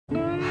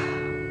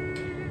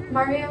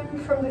Mariam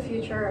from the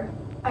future,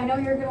 I know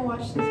you're gonna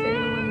watch this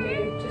video one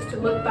day just to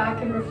look back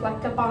and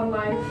reflect upon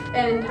life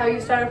and how you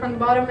started from the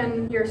bottom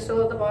and you're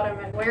still at the bottom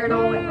and where it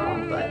all went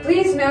wrong. But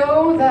please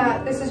know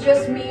that this is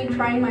just me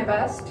trying my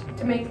best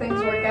to make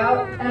things work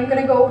out. And I'm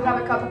gonna go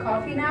have a cup of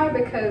coffee now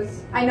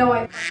because I know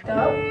I f***ed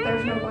up.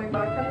 There's no going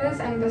back from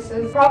this, and this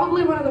is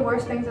probably one of the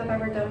worst things I've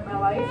ever done in my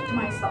life to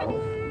myself.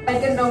 I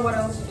didn't know what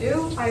else to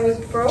do. I was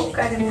broke.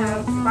 I didn't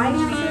have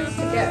finances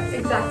to get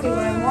exactly what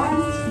I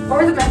want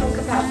or the mental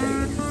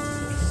capacity.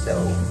 So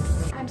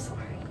I'm sorry.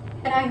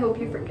 And I hope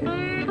you forgive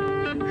me.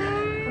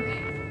 Okay.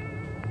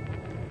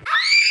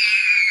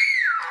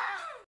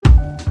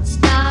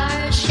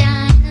 Stars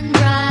shining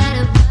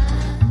bright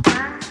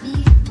above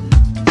me.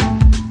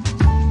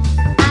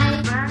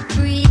 Night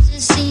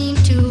breezes seem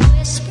to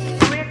whisper.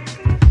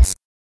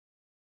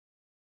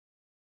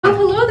 Well,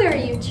 hello there,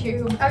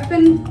 YouTube. I've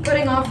been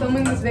putting off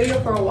filming this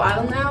video for a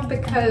while now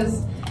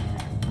because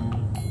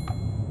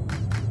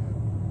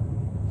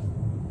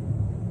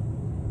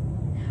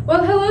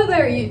well, hello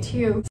there,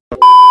 YouTube.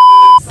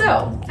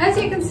 So, as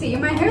you can see,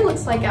 my hair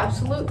looks like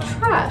absolute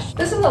trash.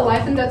 This is a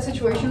life and death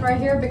situation right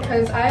here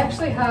because I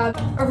actually have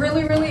a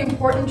really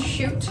important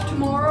shoot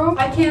tomorrow.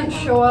 I can't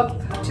show up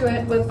to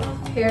it with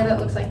hair that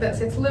looks like this.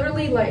 It's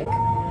literally like,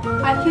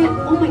 I can't,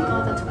 oh my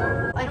god, that's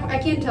horrible. I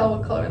can't tell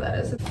what color that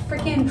is. It's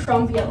freaking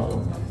Trump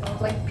yellow.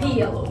 Like pea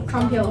yellow,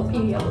 Trump yellow,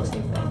 pea yellow,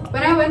 same thing.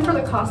 When I went for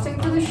the costing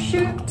for the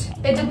shoot,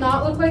 it did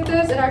not look like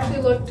this. It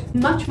actually looked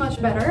much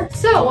better.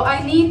 So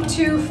I need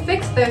to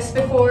fix this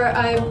before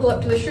I pull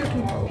up to the shoot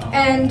tomorrow.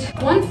 And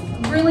one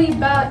really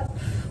bad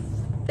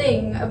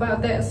thing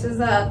about this is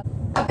that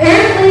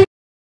apparently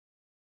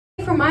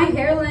for my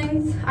hair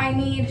length, I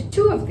need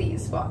 2 of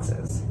these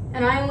boxes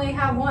and I only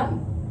have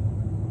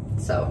 1.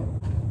 So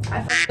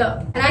I fucked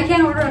up. And I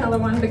can't order another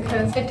one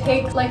because it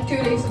takes like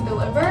 2 days to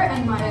deliver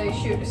and my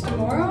shoot is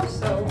tomorrow,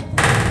 so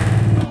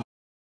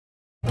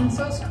I'm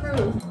so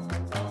screwed.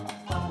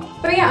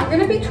 But yeah, I'm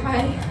gonna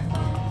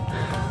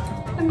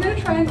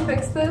try and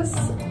fix this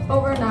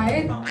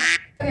overnight.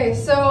 Okay,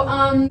 so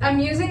I'm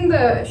using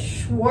the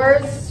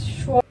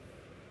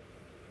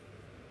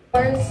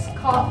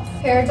Schwarzkopf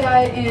hair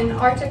dye in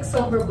Arctic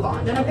Silver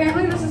Blonde, and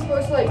apparently this is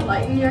supposed to like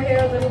lighten your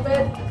hair a little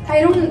bit.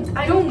 I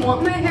don't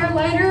want my hair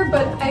lighter,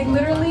 but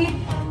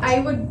I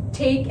would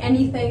take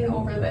anything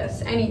over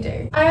this any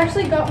day. I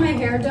actually got my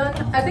hair done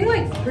I think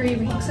like 3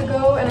 weeks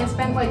ago, and I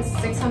spent like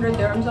 600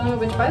 dirhams on it,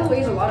 which by the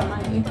way is a lot of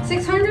money.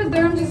 600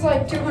 dirhams is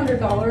like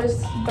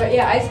 $200, but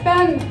yeah, I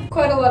spent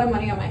quite a lot of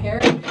money on my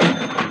hair.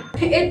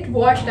 It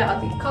washed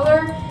out. The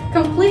color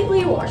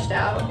completely washed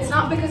out. It's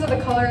not because of the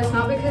color, it's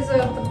not because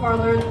of the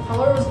parlor. The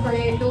parlor was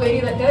great, the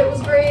lady that did it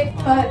was great,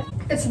 but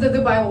it's the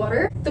Dubai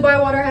water. Dubai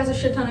water has a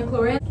shit ton of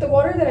chlorine. The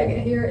water that I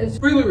get here is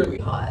really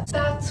hot.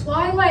 That's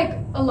why like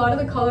a lot of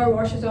the color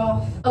washes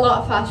off a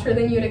lot faster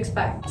than you'd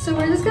expect. So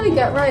we're just gonna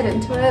get right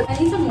into it. I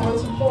need some moral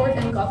support,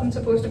 and Gotham's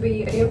supposed to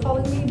be video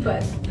calling me,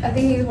 but I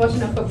think he's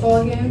watching a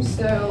football game,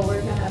 so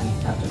we're gonna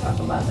have to talk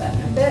about that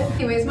in a bit.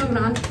 Anyways, moving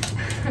on.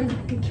 I'm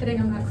kidding,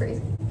 I'm not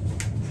crazy.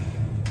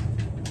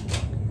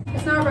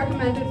 It's not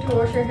recommended to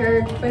wash your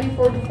hair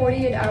 24 to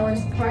 48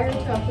 hours prior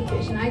to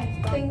application. I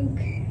think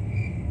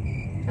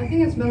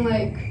it's been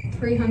like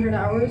 300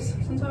 hours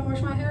since I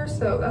washed my hair,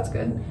 so that's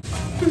good.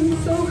 I'm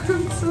so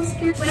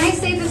scared. When I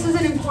say this is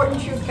an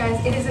important shoot, guys,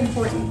 it is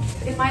important.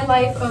 In my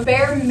life of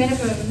bare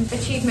minimum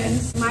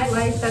achievements, my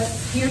life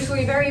that's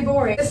usually very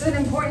boring, this is an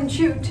important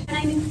shoot,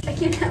 and I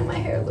can't have my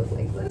hair look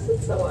like this.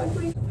 It's so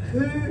ugly.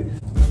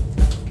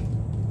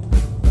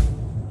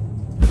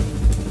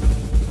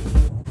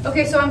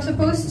 Okay, so I'm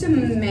supposed to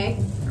mix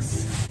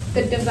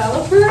the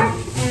developer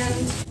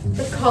and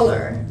the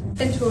color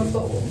into a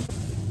bowl.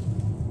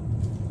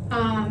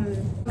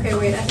 Okay,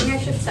 wait, I think I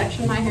should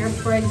section my hair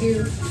before I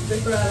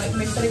like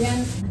mix it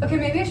again. Okay,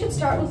 maybe I should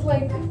start with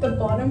like the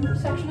bottom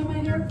section of my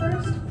hair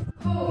first.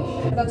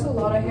 Oh, that's a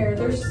lot of hair.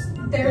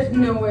 There's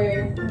no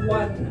way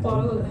 1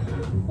 bottle.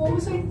 What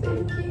was I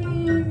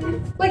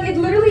thinking? Like, it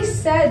literally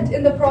said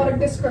in the product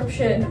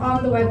description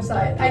on the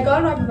website. I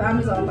got it off of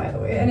Amazon, by the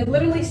way, and it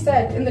literally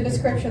said in the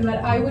description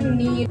that I would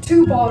need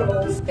 2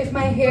 bottles if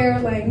my hair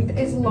length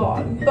is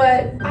long.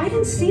 But I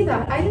didn't see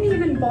that. I didn't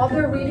even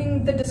bother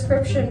reading the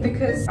description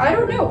because I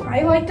don't know.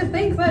 I like to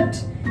think that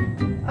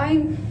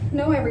I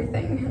know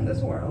everything in this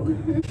world.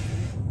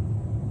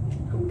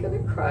 I'm gonna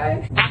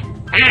cry.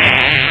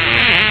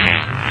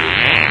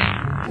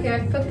 Okay, I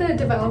put the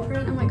developer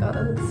in. Oh my god,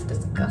 that looks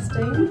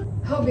disgusting.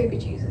 Oh baby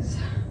Jesus.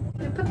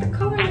 I put the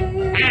color in.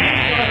 Oh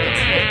god,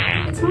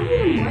 it's not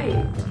even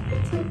white.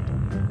 It's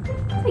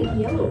like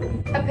yellow.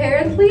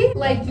 Apparently,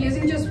 like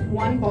using just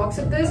 1 box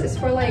of this is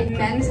for like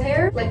men's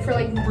hair, like for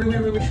like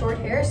really short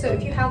hair. So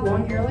if you have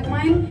long hair like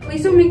mine,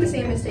 please don't make the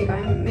same mistake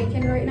I'm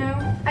making right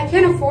now. I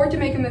can't afford to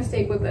make a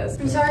mistake with this.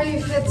 I'm sorry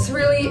if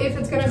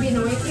it's gonna be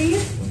noisy.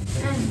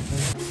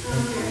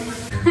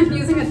 I'm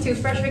using a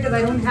toothbrush because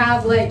I don't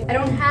have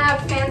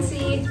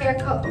fancy hair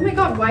color. Oh my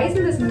god, why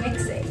isn't this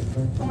mixing?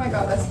 Oh my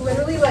god, that's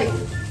literally like,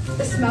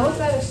 the smell of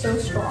that is so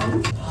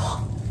strong.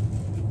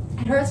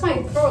 It hurts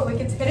my throat, like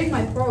it's hitting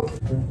my throat.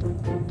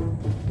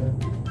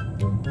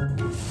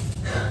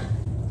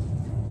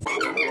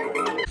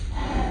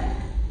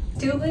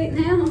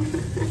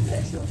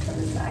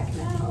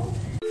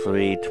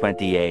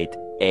 7:28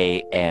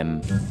 a.m.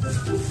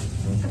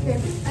 Okay,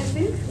 I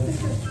think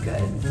this is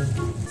good.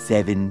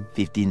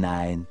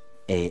 7:59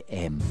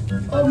 a.m.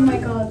 Oh my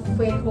god,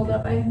 wait, hold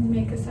up. I didn't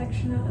make a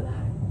section out of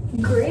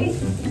that. Great.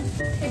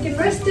 Taking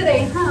risks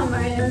today, huh,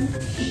 Mariam?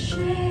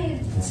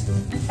 Shit.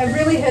 I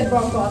really hit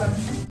rock bottom.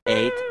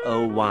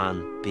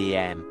 8:01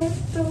 p.m.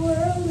 If the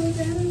world was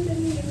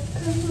ending, you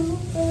come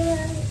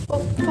over. Oh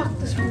fuck,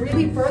 this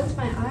really burns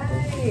my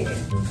eye.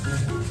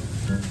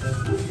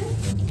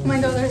 Oh my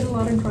god, there's a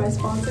lot of dry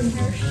spots in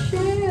here. Shit.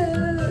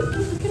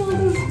 Look at all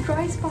those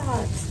dry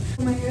spots.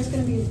 My hair's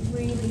gonna be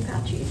really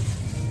patchy.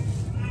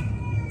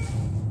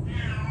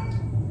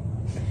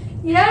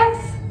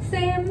 Yes,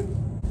 Sam.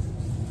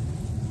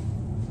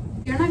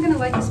 You're not gonna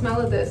like the smell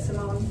of this,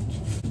 Simone,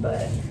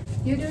 but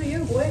you do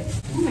you, boy.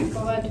 Oh my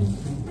god.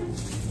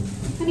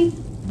 Honey,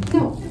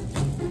 no.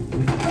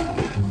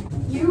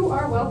 You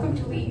are welcome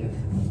to leave.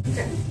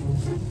 Okay.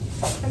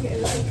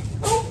 Okay, like,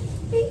 oh,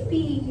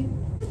 baby.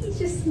 He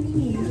just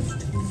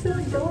sneezed. So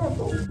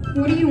adorable.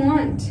 What do you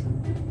want?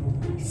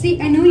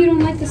 See, I know you don't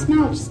like the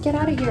smell. Just get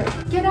out of here.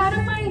 Get out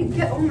of my,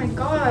 oh my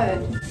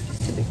god.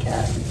 Stupid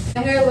cat.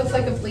 My hair looks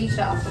like a bleached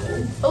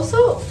apple.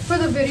 Also, for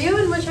the video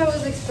in which I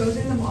was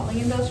exposing the modeling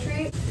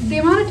industry, the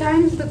amount of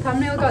times the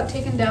thumbnail got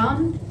taken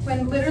down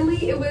when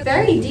literally it was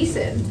very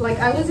decent. Like,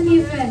 I wasn't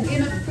even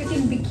in a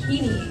freaking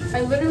bikini.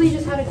 I literally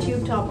just had a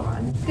tube top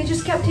on. They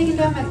just kept taking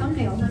down my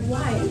thumbnail. Like,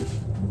 why?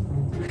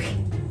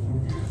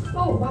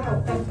 Oh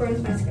wow, that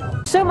burns my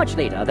scalp. So much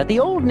later that the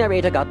old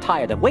narrator got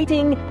tired of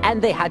waiting and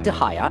they had to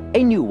hire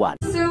a new one.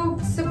 So,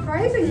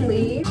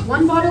 surprisingly,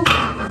 one bottle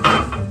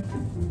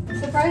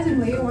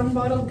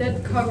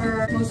did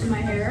cover most of my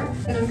hair,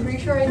 and I'm pretty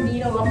sure I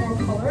need a lot more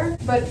color,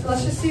 but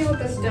let's just see what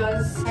this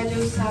does. I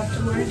just have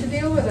to learn to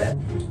deal with it.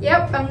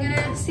 Yep, I'm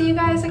gonna see you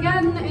guys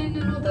again in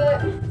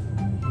another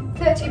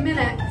 30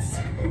 minutes.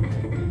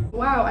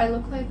 Wow, I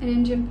look like an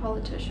Indian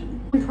politician.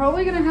 I'm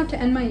probably gonna have to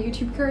end my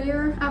YouTube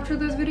career after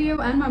this video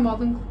and my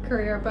modeling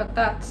career, but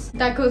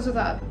that goes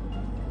without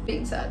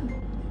being said.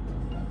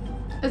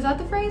 Is that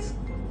the phrase?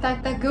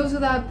 That goes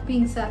without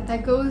being said.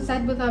 That goes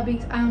said without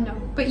being, I don't know.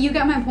 But you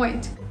get my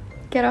point.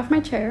 Get off my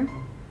chair.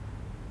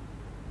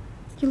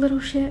 You little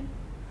shit.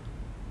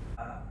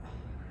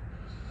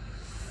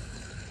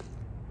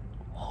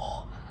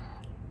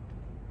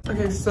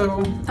 Okay,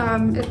 so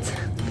it's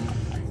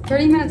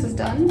 30 minutes is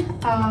done.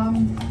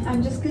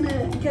 I'm just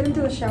gonna get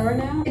into the shower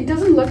now. It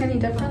doesn't look any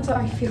different, so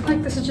I feel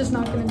like this is just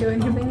not gonna do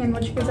anything, in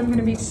which case I'm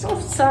gonna be so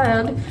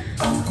sad.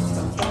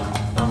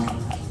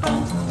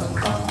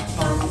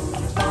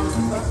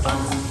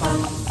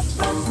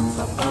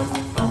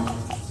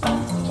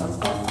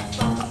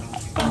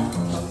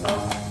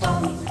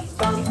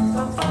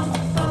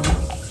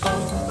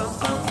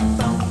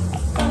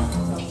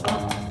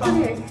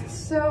 Okay,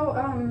 so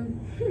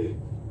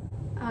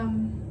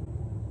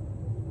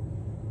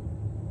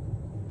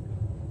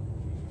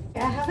I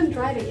haven't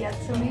dried it yet,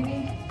 so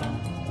maybe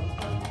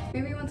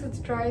once it's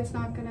dry, it's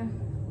not gonna,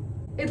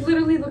 it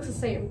literally looks the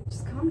same.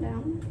 Just calm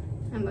down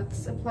and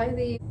let's apply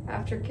the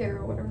aftercare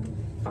or whatever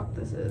the fuck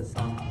this is.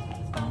 I'm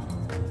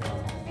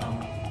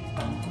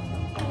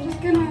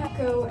just gonna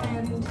go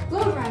and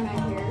blow dry my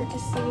hair to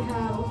see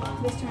how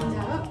this turns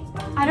out.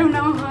 I don't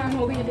know how I'm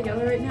holding it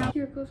together right now.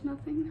 Here goes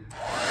nothing.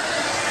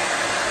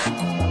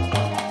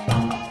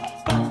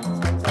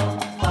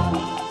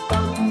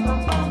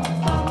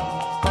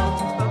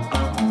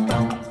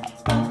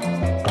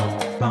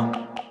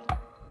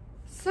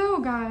 So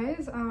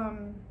guys,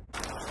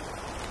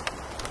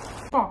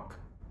 fuck.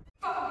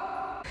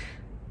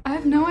 I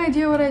have no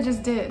idea what I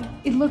just did.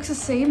 It looks the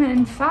same, and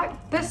in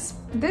fact, this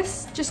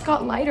just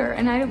got lighter,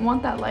 and I didn't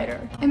want that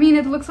lighter. I mean,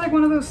 it looks like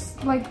one of those,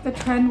 like the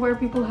trend where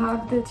people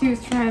have the 2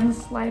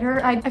 strands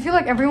lighter. I feel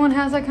like everyone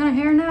has that kind of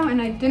hair now,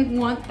 and I didn't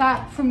want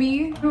that for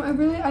me. No,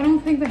 I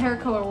don't think the hair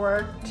color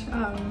worked.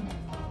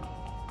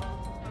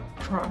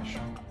 Trash.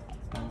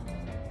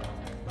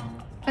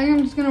 I think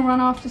I'm just gonna run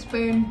off to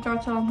Spain,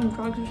 start selling some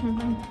drugs or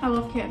something. I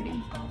love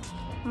candy.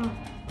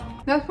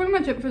 That's pretty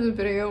much it for this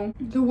video.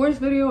 The worst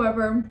video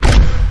ever.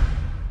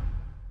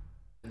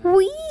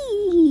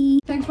 Wee!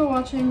 Thanks for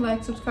watching.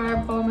 Like,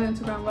 subscribe, follow my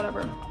Instagram,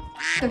 whatever.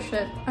 This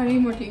shit. I need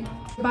more tea.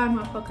 Bye,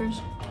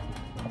 motherfuckers.